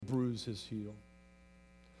bruise his heel.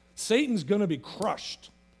 Satan's going to be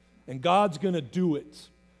crushed, and God's going to do it.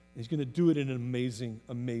 He's going to do it in an amazing,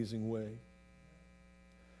 amazing way.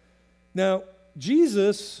 Now,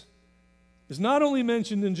 Jesus is not only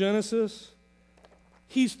mentioned in Genesis,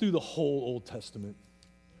 he's through the whole Old Testament.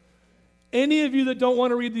 Any of you that don't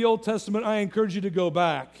want to read the Old Testament, I encourage you to go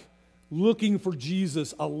back looking for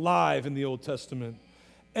Jesus alive in the Old Testament.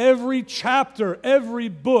 Every chapter, every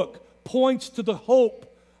book points to the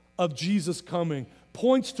hope of Jesus coming,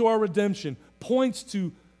 points to our redemption, points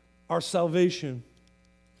to our salvation.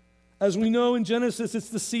 As we know in Genesis, it's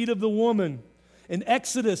the seed of the woman. In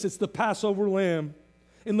Exodus, it's the Passover lamb.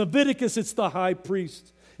 In Leviticus, it's the high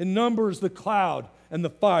priest. In Numbers, the cloud and the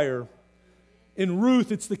fire. In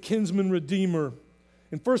Ruth, it's the kinsman redeemer.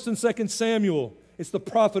 In 1 and 2 Samuel, it's the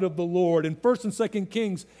prophet of the Lord. In 1 and 2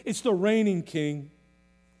 Kings, it's the reigning king.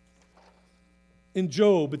 In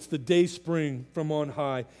Job, it's the day spring from on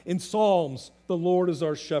high. In Psalms, the Lord is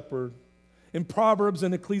our shepherd. In Proverbs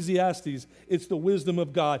and Ecclesiastes, it's the wisdom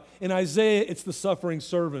of God. In Isaiah, it's the suffering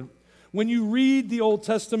servant. When you read the Old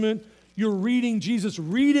Testament, you're reading Jesus.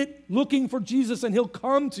 Read it looking for Jesus, and he'll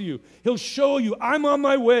come to you. He'll show you, I'm on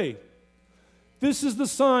my way. This is the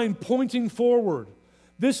sign pointing forward.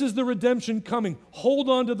 This is the redemption coming. Hold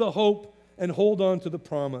on to the hope and hold on to the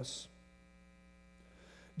promise.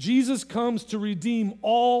 Jesus comes to redeem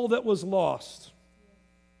all that was lost.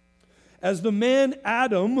 As the man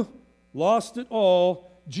Adam lost it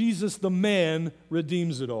all, Jesus the man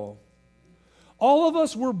redeems it all. All of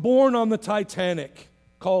us were born on the Titanic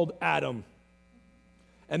called Adam.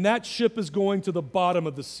 And that ship is going to the bottom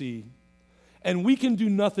of the sea. And we can do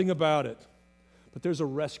nothing about it. But there's a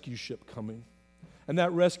rescue ship coming. And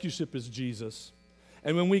that rescue ship is Jesus.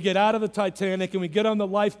 And when we get out of the Titanic and we get on the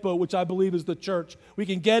lifeboat, which I believe is the church, we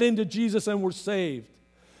can get into Jesus and we're saved.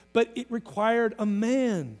 But it required a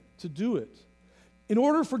man to do it. In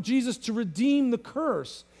order for Jesus to redeem the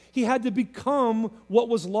curse, he had to become what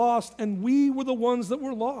was lost, and we were the ones that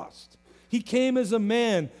were lost. He came as a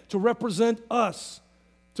man to represent us,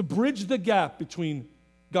 to bridge the gap between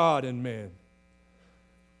God and man.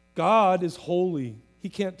 God is holy. He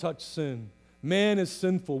can't touch sin. Man is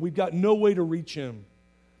sinful. We've got no way to reach him.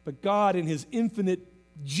 But God, in his infinite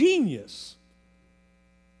genius,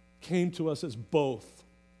 came to us as both.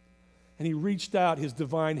 And he reached out his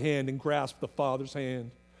divine hand and grasped the Father's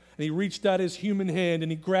hand. And he reached out his human hand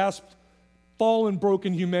and he grasped fallen,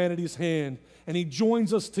 broken humanity's hand. And he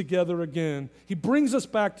joins us together again. He brings us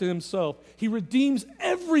back to himself. He redeems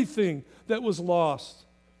everything that was lost.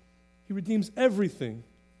 He redeems everything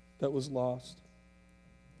that was lost.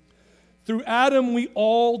 Through Adam, we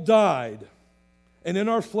all died. And in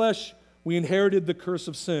our flesh, we inherited the curse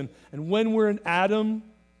of sin. And when we're in Adam,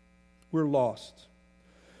 we're lost.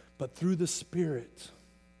 But through the Spirit,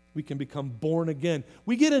 we can become born again.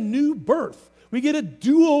 We get a new birth. We get a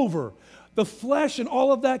do-over. The flesh and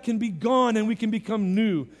all of that can be gone, and we can become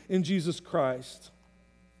new in Jesus Christ.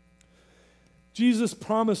 Jesus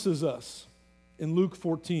promises us in Luke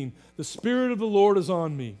 14, the Spirit of the Lord is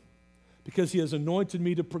on me, because he has anointed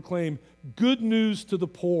me to proclaim good news to the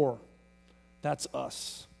poor. That's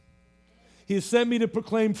us. He has sent me to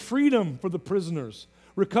proclaim freedom for the prisoners,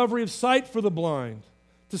 recovery of sight for the blind,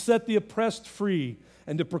 to set the oppressed free,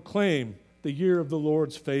 and to proclaim the year of the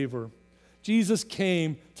Lord's favor. Jesus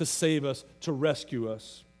came to save us, to rescue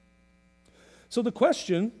us. So the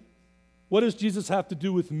question, what does Jesus have to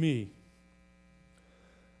do with me?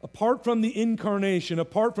 Apart from the incarnation,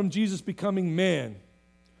 apart from Jesus becoming man,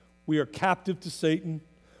 we are captive to Satan.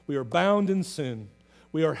 We are bound in sin.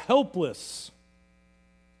 We are helpless.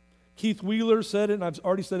 Keith Wheeler said it, and I've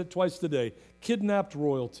already said it twice today, kidnapped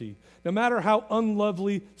royalty. No matter how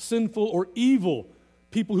unlovely, sinful, or evil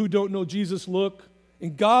people who don't know Jesus look,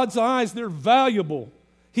 in God's eyes, they're valuable.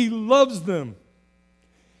 He loves them.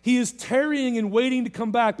 He is tarrying and waiting to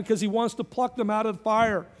come back because he wants to pluck them out of the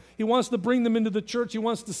fire. He wants to bring them into the church. He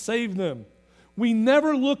wants to save them. We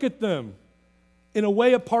never look at them in a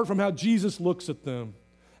way apart from how Jesus looks at them.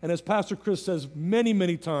 And as Pastor Chris says many,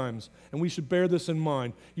 many times, and we should bear this in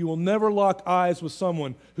mind, you will never lock eyes with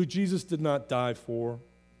someone who Jesus did not die for.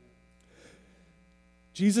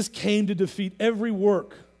 Jesus came to defeat every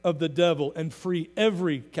work of the devil and free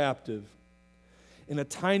every captive. In a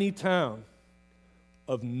tiny town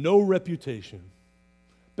of no reputation,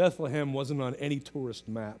 Bethlehem wasn't on any tourist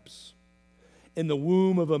maps. In the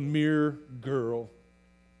womb of a mere girl,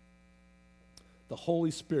 the Holy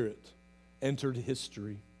Spirit entered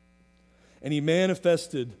history. And he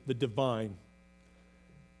manifested the divine,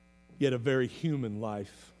 yet a very human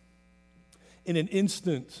life. In an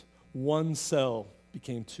instant, one cell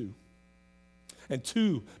became two. and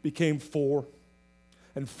 2 became 4,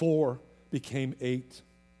 and 4 became 8.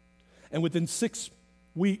 And within 6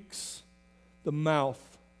 weeks, the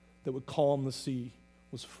mouth that would calm the sea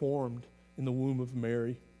was formed in the womb of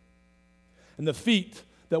Mary. And the feet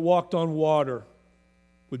that walked on water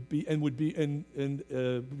would be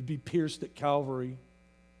pierced at Calvary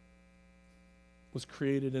was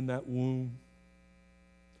created in that womb.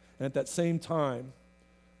 And at that same time,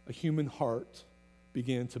 a human heart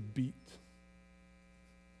began to beat.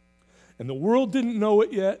 And the world didn't know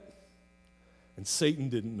it yet, and Satan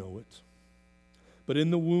didn't know it. But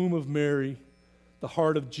in the womb of Mary, the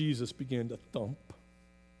heart of Jesus began to thump.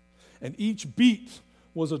 And each beat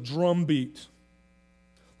was a drum beat,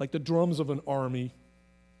 like the drums of an army,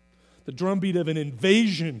 the drum beat of an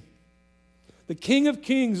invasion. The King of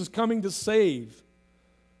Kings is coming to save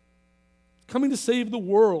the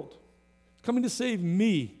world, coming to save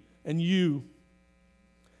me and you,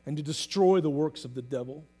 and to destroy the works of the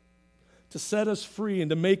devil, to set us free and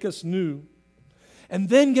to make us new. And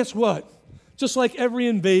then guess what? Just like every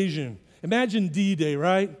invasion, imagine D-Day,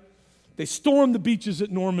 right? They storm the beaches at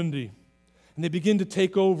Normandy, and they begin to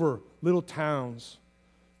take over little towns,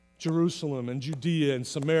 Jerusalem and Judea and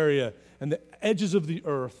Samaria and the edges of the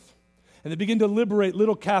earth. And they begin to liberate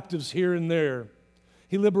little captives here and there.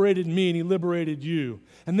 He liberated me and he liberated you.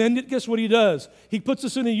 And then guess what he does? He puts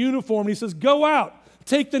us in a uniform and he says, go out,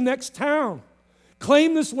 take the next town.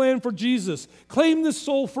 Claim this land for Jesus. Claim this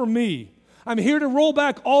soul for me. I'm here to roll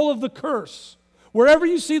back all of the curse. Wherever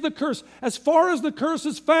you see the curse, as far as the curse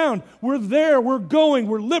is found, we're there, we're going,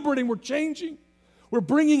 we're liberating, we're changing. We're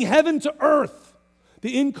bringing heaven to earth.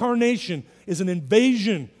 The incarnation is an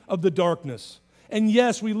invasion of the darkness. And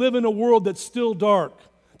yes, we live in a world that's still dark.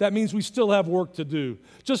 That means we still have work to do.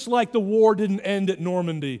 Just like the war didn't end at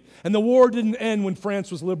Normandy, and the war didn't end when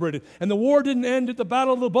France was liberated, and the war didn't end at the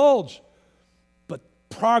Battle of the Bulge. But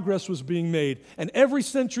progress was being made. And every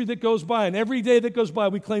century that goes by, and every day that goes by,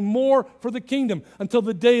 we claim more for the kingdom until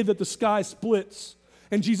the day that the sky splits,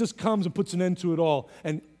 and Jesus comes and puts an end to it all,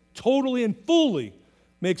 and totally and fully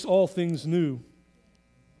makes all things new.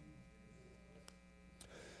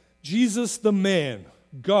 Jesus the man,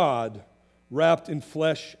 God, wrapped in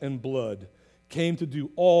flesh and blood, came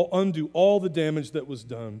to undo all the damage that was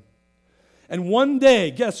done. And one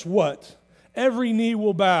day, guess what? Every knee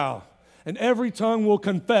will bow and every tongue will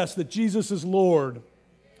confess that Jesus is Lord.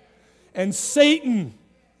 And Satan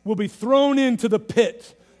will be thrown into the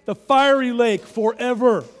pit, the fiery lake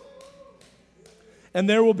forever. And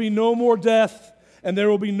there will be no more death, and there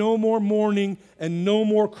will be no more mourning, and no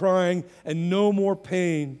more crying, and no more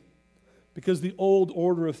pain, because the old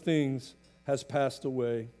order of things has passed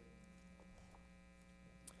away.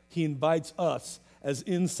 He invites us as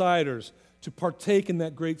insiders to partake in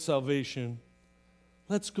that great salvation.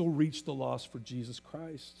 Let's go reach the lost for Jesus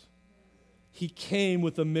Christ. He came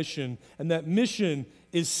with a mission, and that mission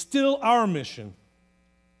is still our mission.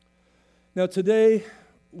 Now today,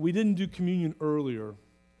 we didn't do communion earlier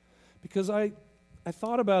because I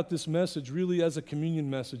thought about this message really as a communion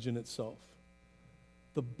message in itself.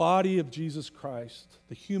 The body of Jesus Christ,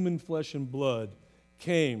 the human flesh and blood,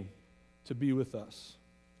 came to be with us.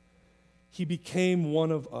 He became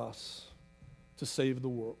one of us to save the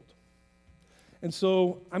world. And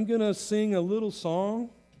so I'm going to sing a little song,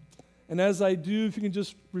 and as I do, if you can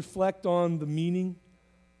just reflect on the meaning,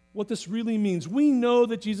 what this really means. We know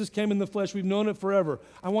that Jesus came in the flesh. We've known it forever.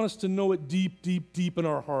 I want us to know it deep, deep, deep in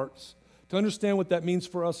our hearts, to understand what that means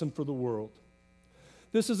for us and for the world.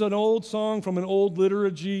 This is an old song from an old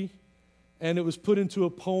liturgy, and it was put into a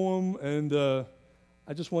poem, and I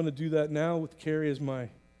just want to do that now with Carrie as my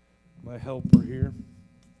helper here.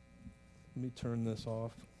 Let me turn this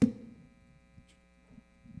off.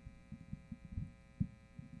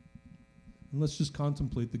 And let's just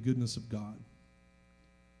contemplate the goodness of God.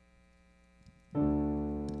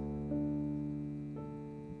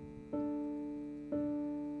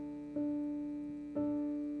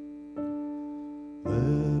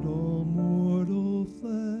 Let all mortal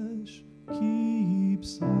flesh keep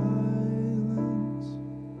silence,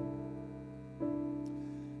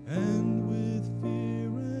 and with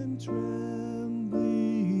fear and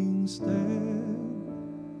trembling stand.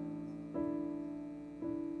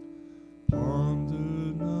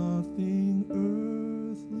 Ponder nothing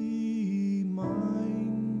earthly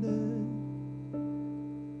minded,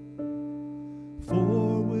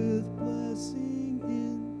 for with blessing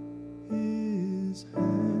in His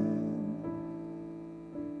hand,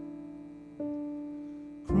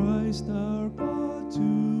 Christ our God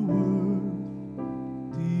to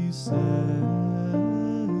earth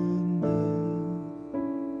descended,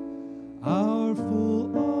 our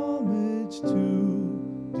full homage to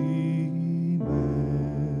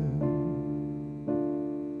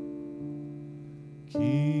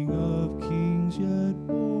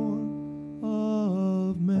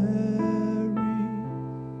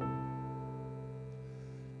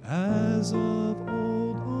as of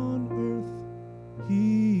old on earth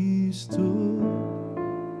he stood,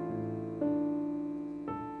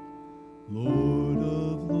 Lord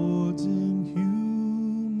of lords in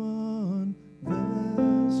human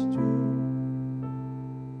vesture,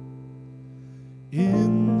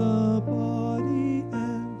 in the body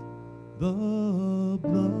and the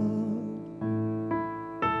blood,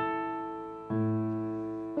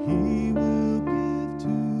 he will give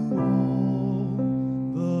to all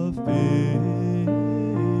the faithful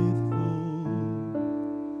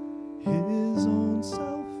his own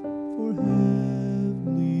self for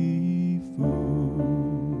heavenly food.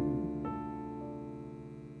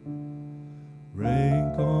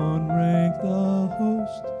 Rank on rank the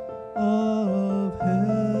host of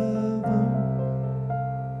heaven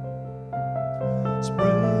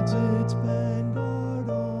spreads its vanguard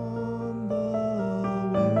on the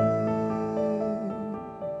way,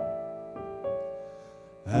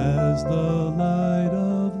 as the light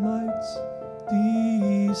of lights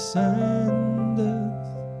descendeth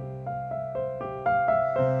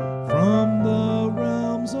from the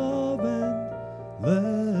realms of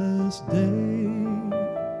endless day.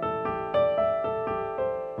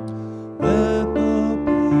 That the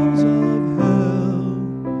powers of hell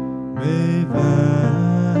may vanish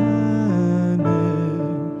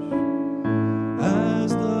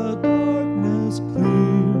as the darkness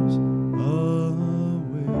clears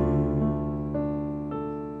away,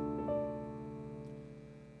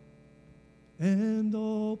 and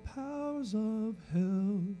all powers of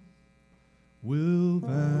hell will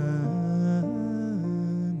vanish,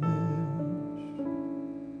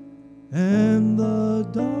 and the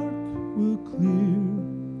dark will clear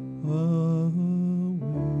away.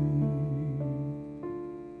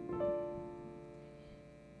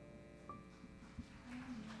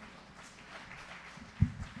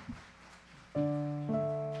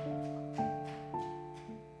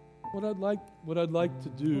 What I'd like to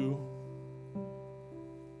do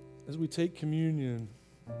as we take communion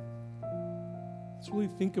is really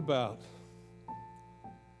think about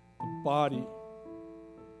the body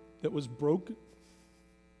that was broken.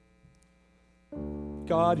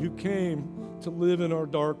 God who came to live in our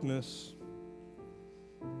darkness,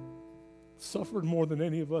 suffered more than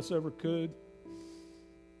any of us ever could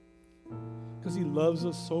because he loves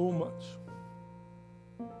us so much.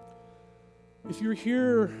 If you're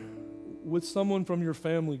here with someone from your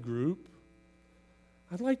family group,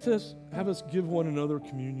 I'd like to have us give one another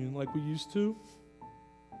communion like we used to.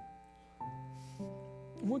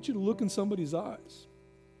 I want you to look in somebody's eyes.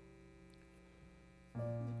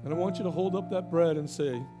 And I want you to hold up that bread and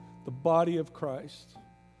say, the body of Christ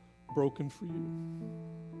broken for you.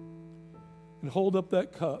 And hold up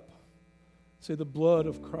that cup. Say, the blood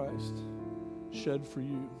of Christ shed for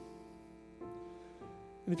you.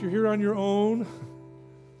 And if you're here on your own,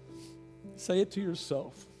 say it to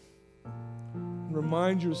yourself. And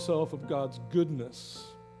remind yourself of God's goodness.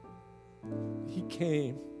 He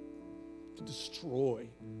came to destroy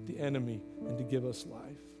the enemy and to give us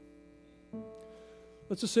life.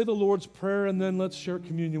 Let's just say the Lord's Prayer and then let's share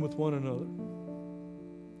communion with one another.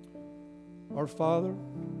 Our Father,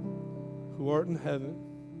 who art in heaven,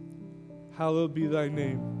 hallowed be thy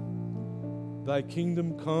name. Thy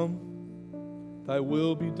kingdom come, thy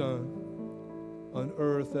will be done on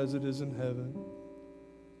earth as it is in heaven.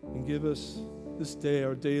 And give us this day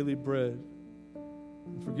our daily bread,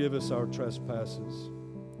 and forgive us our trespasses,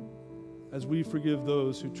 as we forgive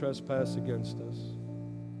those who trespass against us.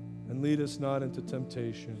 And lead us not into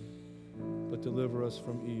temptation, but deliver us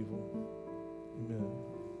from evil. Amen.